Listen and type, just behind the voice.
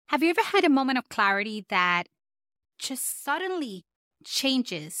Have you ever had a moment of clarity that just suddenly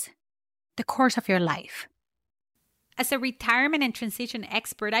changes the course of your life? As a retirement and transition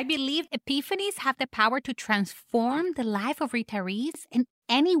expert, I believe epiphanies have the power to transform the life of retirees and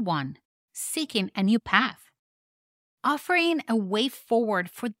anyone seeking a new path, offering a way forward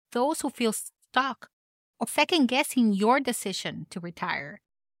for those who feel stuck or second guessing your decision to retire.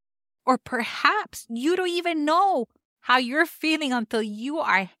 Or perhaps you don't even know how you're feeling until you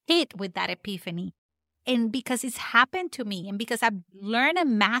are hit with that epiphany. And because it's happened to me and because I've learned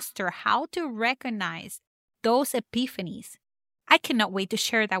and mastered how to recognize those epiphanies, I cannot wait to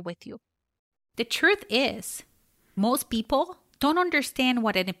share that with you. The truth is, most people don't understand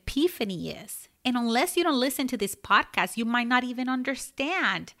what an epiphany is. And unless you don't listen to this podcast, you might not even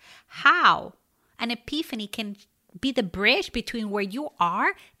understand how an epiphany can be the bridge between where you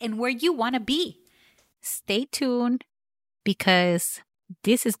are and where you want to be. Stay tuned because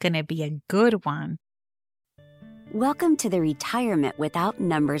this is going to be a good one. Welcome to the Retirement Without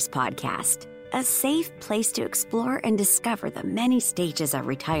Numbers podcast, a safe place to explore and discover the many stages of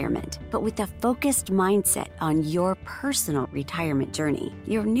retirement, but with a focused mindset on your personal retirement journey,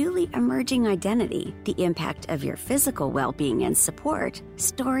 your newly emerging identity, the impact of your physical well-being and support,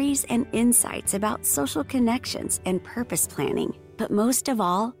 stories and insights about social connections and purpose planning. But most of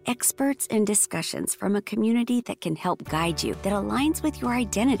all, experts and discussions from a community that can help guide you, that aligns with your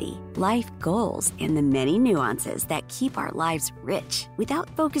identity, life goals, and the many nuances that keep our lives rich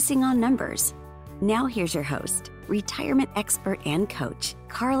without focusing on numbers. Now here's your host, retirement expert and coach,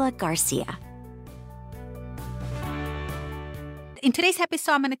 Carla Garcia. In today's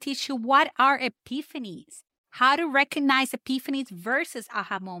episode, I'm going to teach you what are epiphanies, how to recognize epiphanies versus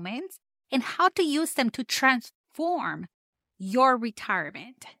aha moments, and how to use them to transform your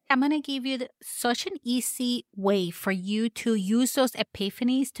retirement. I'm going to give you such an easy way for you to use those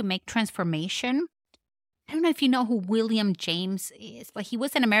epiphanies to make transformation. I don't know if you know who William James is, but he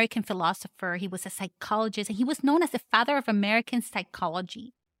was an American philosopher. He was a psychologist, and he was known as the father of American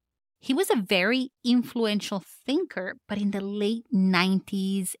psychology. He was a very influential thinker, but in the late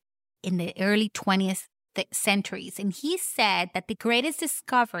 90s, in the early 20th centuries. And he said that the greatest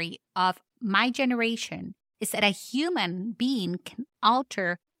discovery of my generation is that a human being can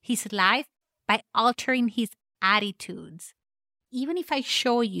alter his life by altering his attitudes. Even if I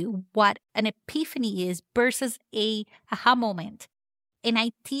show you what an epiphany is versus a aha moment, and I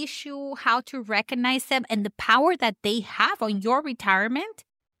teach you how to recognize them and the power that they have on your retirement,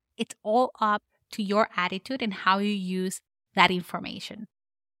 it's all up to your attitude and how you use that information.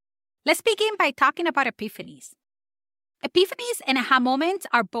 Let's begin by talking about epiphanies. Epiphanies and aha moments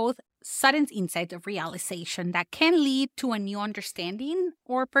are both sudden insights of realization that can lead to a new understanding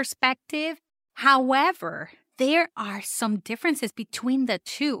or perspective. However, there are some differences between the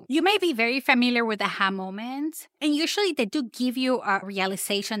two. You may be very familiar with aha moments, and usually they do give you a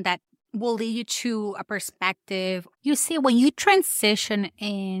realization that will lead you to a perspective. You see, when you transition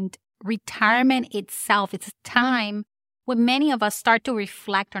and retirement itself, it's a time when many of us start to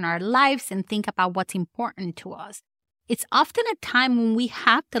reflect on our lives and think about what's important to us. It's often a time when we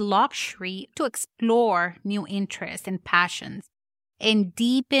have the luxury to explore new interests and passions and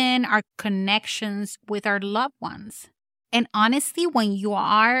deepen our connections with our loved ones. And honestly, when you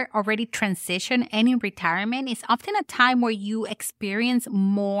are already transitioned and in retirement, it's often a time where you experience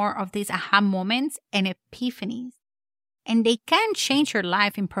more of these aha moments and epiphanies. And they can change your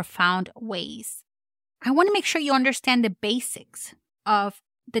life in profound ways. I want to make sure you understand the basics of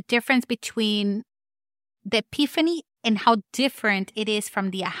the difference between the epiphany and how different it is from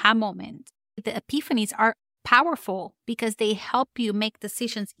the aha moment. The epiphanies are powerful because they help you make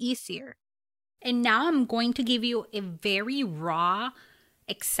decisions easier. And now I'm going to give you a very raw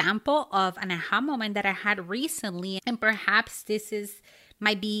example of an aha moment that I had recently. And perhaps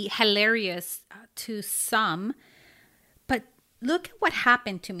might be hilarious to some. But look at what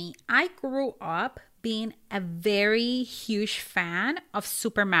happened to me. I grew up being a very huge fan of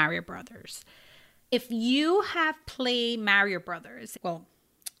Super Mario Brothers. If you have played Mario Brothers, well,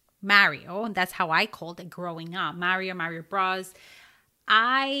 Mario, that's how I called it growing up, Mario Bros.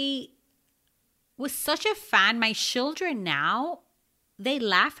 I was such a fan. My children now, they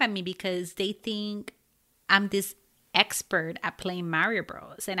laugh at me because they think I'm this expert at playing Mario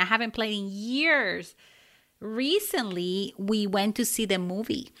Bros. And I haven't played in years. Recently, we went to see the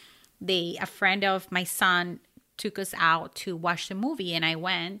movie. A friend of my son took us out to watch the movie, and I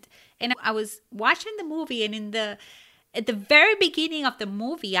went. And I was watching the movie, and at the very beginning of the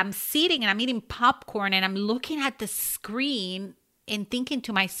movie, I'm sitting and I'm eating popcorn, and I'm looking at the screen and thinking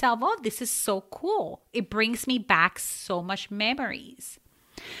to myself, oh, this is so cool. It brings me back so much memories.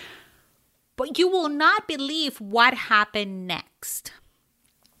 But you will not believe what happened next.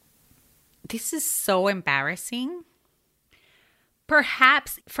 This is so embarrassing.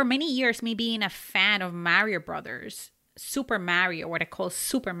 Perhaps for many years, me being a fan of Mario Brothers, Super Mario, what I call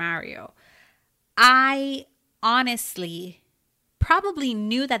Super Mario, I honestly probably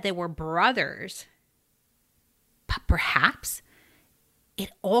knew that they were brothers. But perhaps it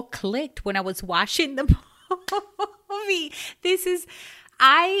all clicked when I was watching the movie.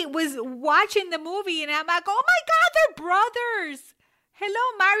 I was watching the movie and I'm like, oh my God, they're brothers.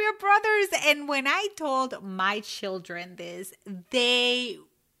 Hello, Mario Brothers. And when I told my children this, they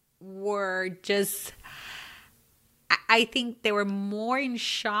were just, I think they were more in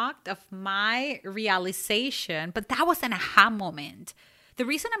shock of my realization. But that was an aha moment. The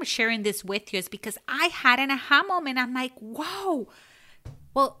reason I'm sharing this with you is because I had an aha moment. I'm like, whoa.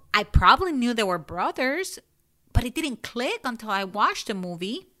 Well, I probably knew they were brothers, but it didn't click until I watched the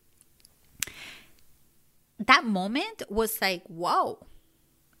movie. That moment was like, whoa.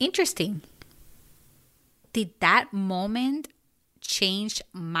 Interesting. Did that moment change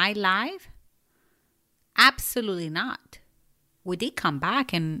my life? Absolutely not. We did come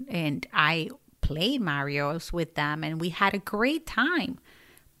back and I played Mario's with them and we had a great time.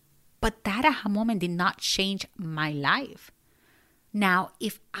 But that aha moment did not change my life. Now,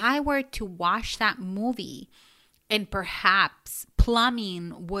 if I were to watch that movie and perhaps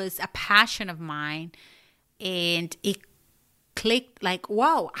plumbing was a passion of mine and it clicked like,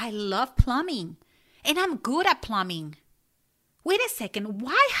 whoa, I love plumbing and I'm good at plumbing. Wait a second,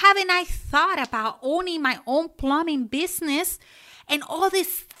 why haven't I thought about owning my own plumbing business? And all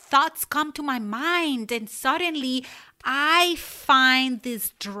these thoughts come to my mind and suddenly I find this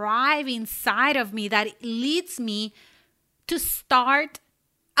drive inside of me that leads me to start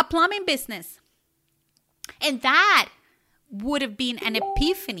a plumbing business. And that would have been an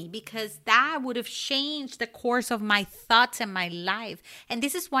epiphany because that would have changed the course of my thoughts and my life. And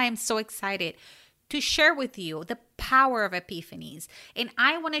this is why I'm so excited to share with you the power of epiphanies. And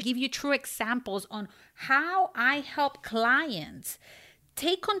I want to give you true examples on how I help clients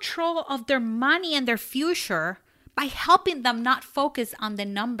take control of their money and their future by helping them not focus on the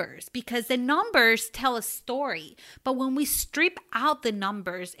numbers, because the numbers tell a story. But when we strip out the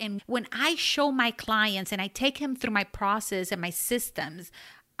numbers and when I show my clients and I take them through my process and my systems,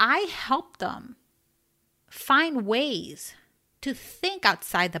 I help them find ways to think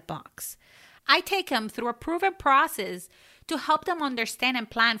outside the box. I take them through a proven process to help them understand and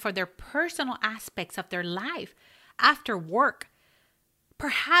plan for their personal aspects of their life after work.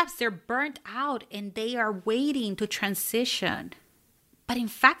 Perhaps they're burnt out and they are waiting to transition. But in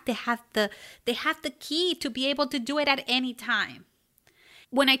fact, they have the key to be able to do it at any time.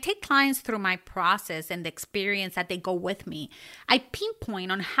 When I take clients through my process and the experience that they go with me, I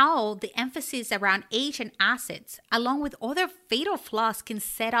pinpoint on how the emphasis around age and assets, along with other fatal flaws, can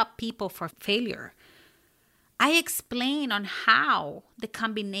set up people for failure. I explain on how the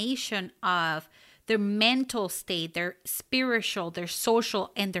combination of their mental state, their spiritual, their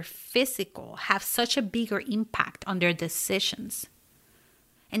social, and their physical have such a bigger impact on their decisions.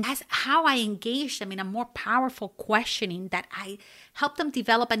 And that's how I engage them in a more powerful questioning that I help them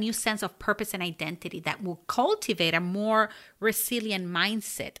develop a new sense of purpose and identity that will cultivate a more resilient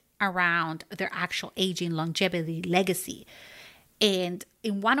mindset around their actual aging, longevity, legacy. And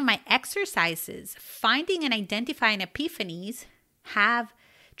in one of my exercises, finding and identifying epiphanies have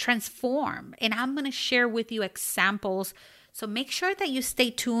transformed. And I'm going to share with you examples. So make sure that you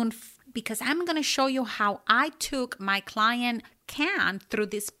stay tuned because I'm going to show you how I took my client Can through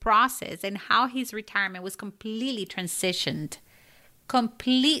this process and how his retirement was completely transitioned,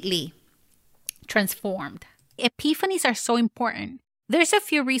 completely transformed. Epiphanies are so important. There's a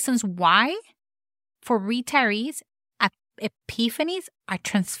few reasons why for retirees, epiphanies are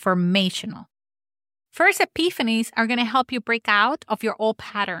transformational. First, epiphanies are going to help you break out of your old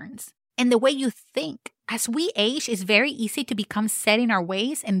patterns and the way you think. As we age, it's very easy to become set in our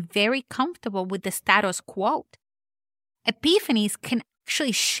ways and very comfortable with the status quo. Epiphanies can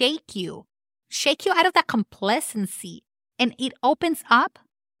actually shake you out of that complacency, and it opens up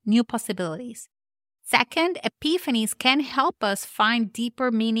new possibilities. Second, epiphanies can help us find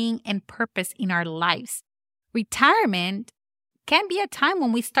deeper meaning and purpose in our lives. Retirement can be a time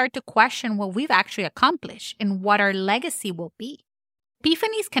when we start to question what we've actually accomplished and what our legacy will be.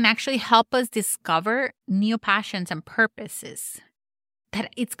 Epiphanies can actually help us discover new passions and purposes.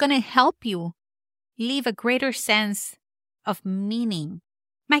 That it's going to help you live a greater sense of meaning.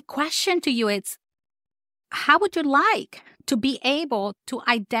 My question to you is, how would you like to be able to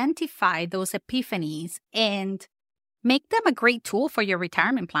identify those epiphanies and make them a great tool for your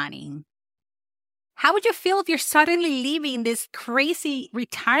retirement planning? How would you feel if you're suddenly living this crazy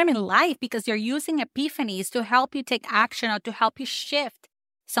retirement life because you're using epiphanies to help you take action or to help you shift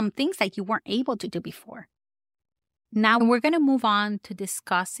some things that you weren't able to do before? Now we're going to move on to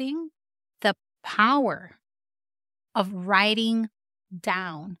discussing the power of writing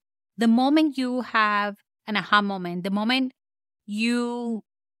down. The moment you have an aha moment, the moment you're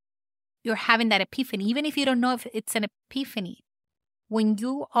having that epiphany, even if you don't know if it's an epiphany, when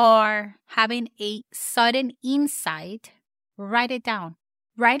you are having a sudden insight, write it down.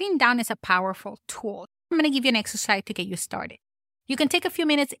 Writing down is a powerful tool. I'm going to give you an exercise to get you started. You can take a few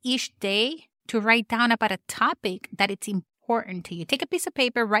minutes each day to write down about a topic that it's important to you. Take a piece of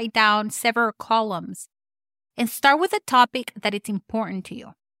paper, write down several columns, and start with a topic that it's important to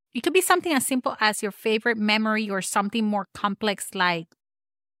you. It could be something as simple as your favorite memory or something more complex like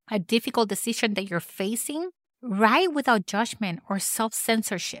a difficult decision that you're facing. Write without judgment or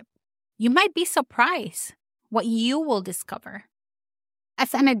self-censorship. You might be surprised what you will discover.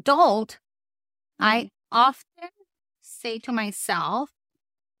 As an adult, I often say to myself,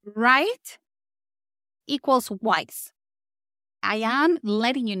 write equals wise. I am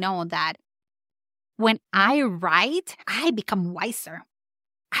letting you know that when I write, I become wiser.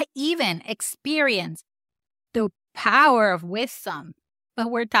 I even experience the power of wisdom. But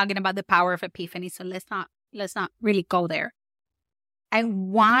we're talking about the power of epiphany, so let's not really go there. I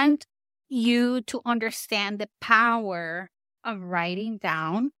want you to understand the power of writing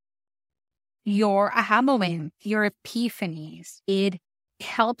down your aha moment, your epiphanies. It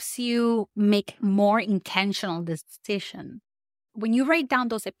helps you make more intentional decisions. When you write down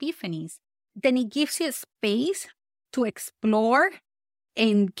those epiphanies, then it gives you space to explore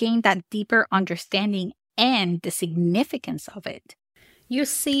and gain that deeper understanding and the significance of it. You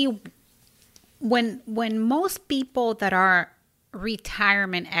see, when most people that are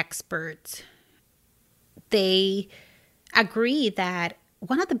retirement experts, they agree that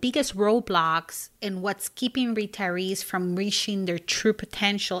one of the biggest roadblocks in what's keeping retirees from reaching their true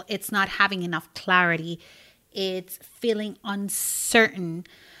potential, it's not having enough clarity. It's feeling uncertain.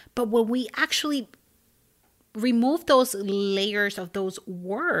 But when we actually remove those layers of those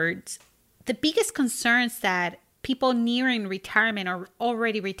words, the biggest concerns that people nearing retirement or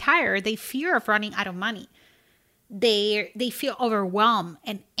already retired, they fear of running out of money. They feel overwhelmed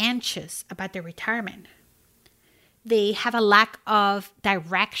and anxious about their retirement. They have a lack of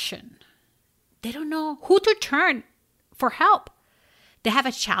direction. They don't know who to turn for help. They have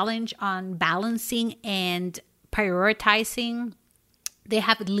a challenge on balancing and prioritizing. They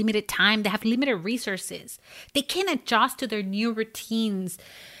have limited time. They have limited resources. They can't adjust to their new routines.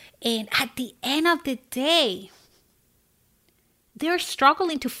 And at the end of the day, they're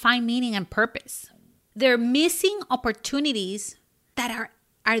struggling to find meaning and purpose. They're missing opportunities that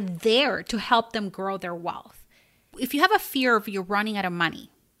are there to help them grow their wealth. If you have a fear of you running out of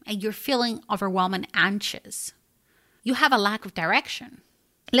money and you're feeling overwhelmed and anxious, you have a lack of direction.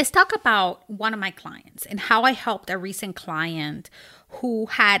 Let's talk about one of my clients and how I helped a recent client who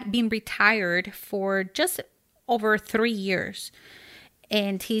had been retired for just over 3 years.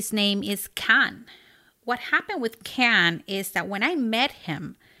 And his name is Can. What happened with Can is that when I met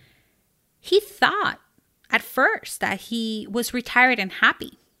him, he thought at first that he was retired and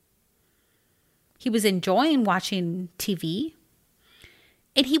happy. He was enjoying watching TV.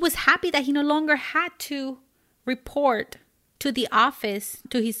 And he was happy that he no longer had to report to the office,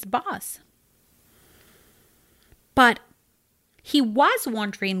 to his boss. But he was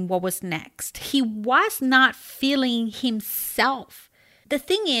wondering what was next. He was not feeling himself. The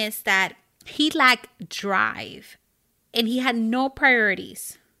thing is that he lacked drive and he had no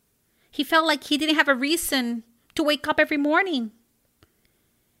priorities. He felt like he didn't have a reason to wake up every morning.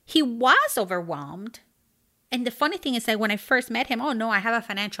 He was overwhelmed. And the funny thing is that when I first met him, oh no, I have a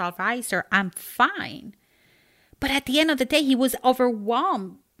financial advisor. I'm fine. But at the end of the day, he was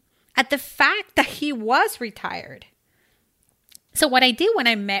overwhelmed at the fact that he was retired. So what I did when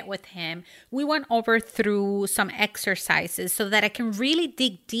I met with him, we went over through some exercises so that I can really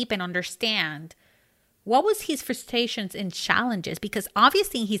dig deep and understand what was his frustrations and challenges. Because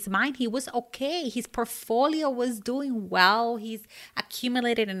obviously in his mind, he was okay. His portfolio was doing well. He's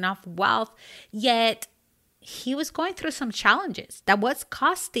accumulated enough wealth. Yet he was going through some challenges that was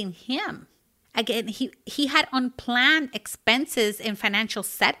costing him. Again, he had unplanned expenses and financial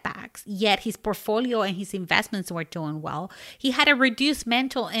setbacks, yet his portfolio and his investments were doing well. He had a reduced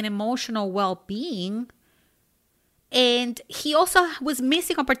mental and emotional well-being. And he also was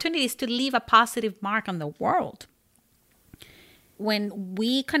missing opportunities to leave a positive mark on the world. When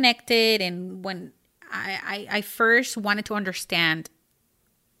we connected and when I first wanted to understand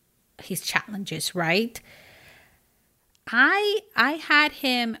his challenges, right? I had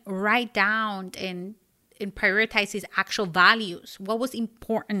him write down and prioritize his actual values, what was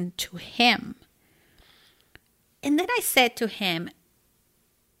important to him. And then I said to him,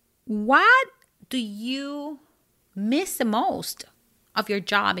 what do you miss the most of your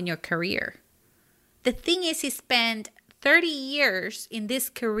job and your career? The thing is, he spent 30 years in this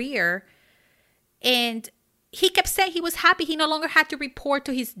career, and he kept saying he was happy. He no longer had to report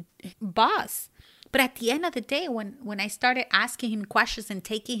to his boss. But at the end of the day, when I started asking him questions and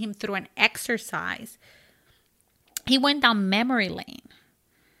taking him through an exercise, he went down memory lane.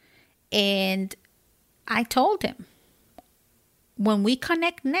 And I told him, when we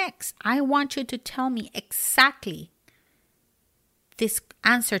connect next, I want you to tell me exactly this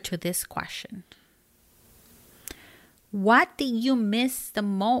answer to this question. What did you miss the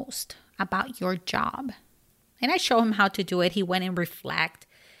most about your job? And I showed him how to do it. He went and reflect.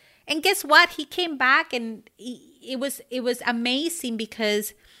 And guess what? He came back, and it was amazing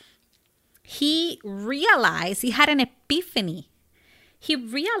because he realized, he had an epiphany. He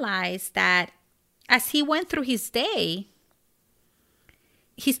realized that as he went through his day,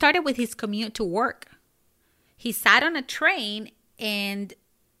 he started with his commute to work. He sat on a train, and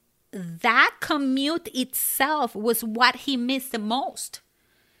that commute itself was what he missed the most.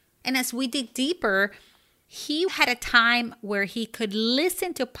 And as we dig deeper, he had a time where he could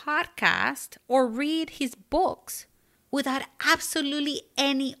listen to podcasts or read his books without absolutely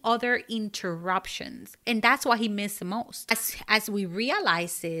any other interruptions. And that's what he missed the most. As we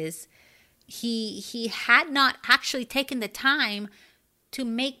realize this, he had not actually taken the time to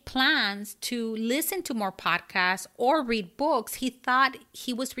make plans to listen to more podcasts or read books. He thought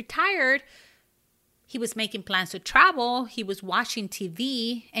he was retired. He was making plans to travel. He was watching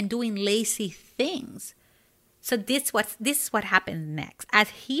TV and doing lazy things. So this is what happened next. As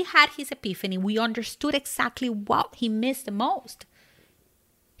he had his epiphany, we understood exactly what he missed the most.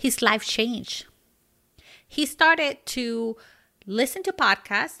 His life changed. He started to listen to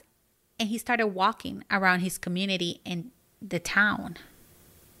podcasts, and he started walking around his community and the town.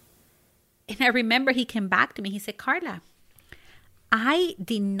 And I remember he came back to me. He said, Carla, I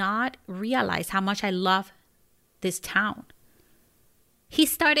did not realize how much I love this town. He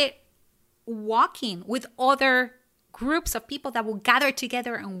started walking with other groups of people that would gather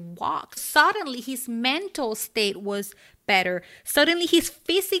together and walk. Suddenly, his mental state was better. Suddenly, his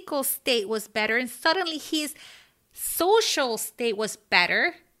physical state was better. And suddenly, his social state was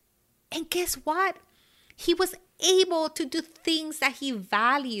better. And guess what? He was able to do things that he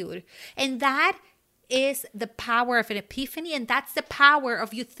valued. And that is the power of an epiphany. And that's the power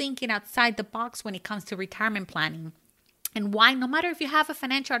of you thinking outside the box when it comes to retirement planning. And why? No matter if you have a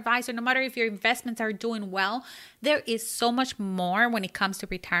financial advisor, no matter if your investments are doing well, there is so much more when it comes to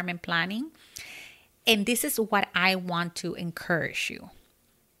retirement planning. And this is what I want to encourage you.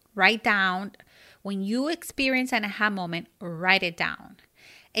 Write down, when you experience an aha moment, write it down.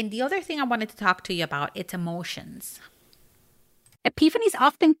 And the other thing I wanted to talk to you about, it's emotions. Epiphanies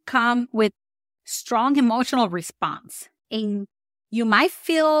often come with strong emotional response. And you might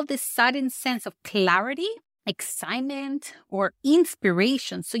feel this sudden sense of clarity, excitement, or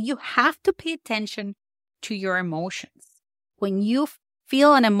inspiration. So you have to pay attention to your emotions. When you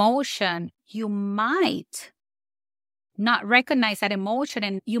feel an emotion, you might not recognize that emotion,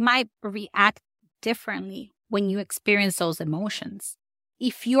 and you might react differently when you experience those emotions.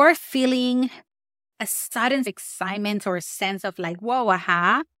 If you're feeling a sudden excitement or a sense of like, whoa,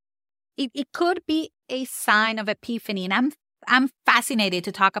 aha, it could be a sign of epiphany. And I'm fascinated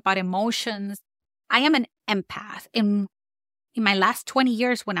to talk about emotions. I am an empath. In my last 20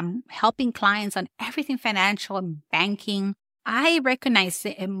 years, when I'm helping clients on everything financial and banking, I recognize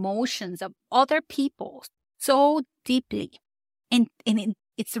the emotions of other people so deeply. And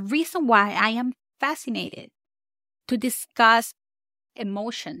it's the reason why I am fascinated to discuss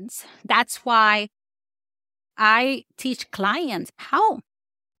emotions. That's why I teach clients how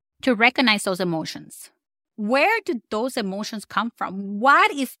to recognize those emotions. Where do those emotions come from?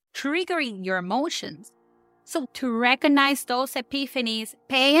 What is triggering your emotions? So to recognize those epiphanies,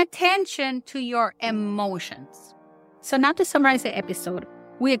 pay attention to your emotions. So now to summarize the episode,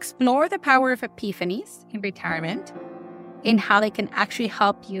 we explore the power of epiphanies in retirement and how they can actually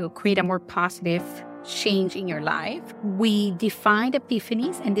help you create a more positive change in your life. We defined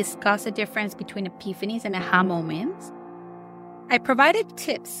epiphanies and discussed the difference between epiphanies and aha moments. I provided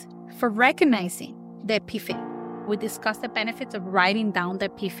tips for recognizing the epiphany. We discussed the benefits of writing down the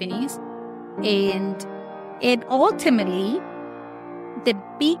epiphanies. And ultimately, the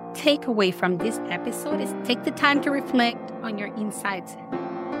big takeaway from this episode is take the time to reflect on your insights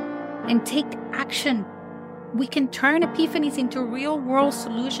and take action. We can turn epiphanies into real-world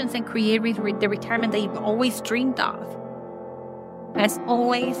solutions and create the retirement that you've always dreamed of. As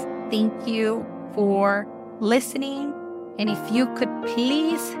always, thank you for listening. And if you could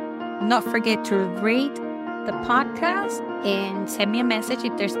please not forget to rate the podcast and send me a message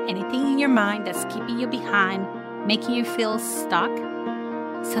if there's anything in your mind that's keeping you behind, making you feel stuck,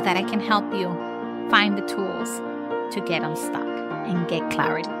 so that I can help you find the tools to get unstuck and get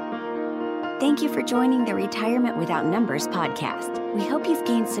clarity. Thank you for joining the Retirement Without Numbers podcast. We hope you've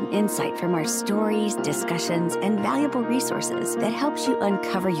gained some insight from our stories, discussions, and valuable resources that helps you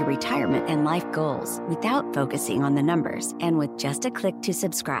uncover your retirement and life goals without focusing on the numbers. And with just a click to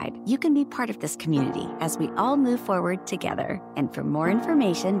subscribe, you can be part of this community as we all move forward together. And for more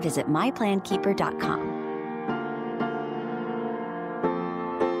information, visit myplankeeper.com.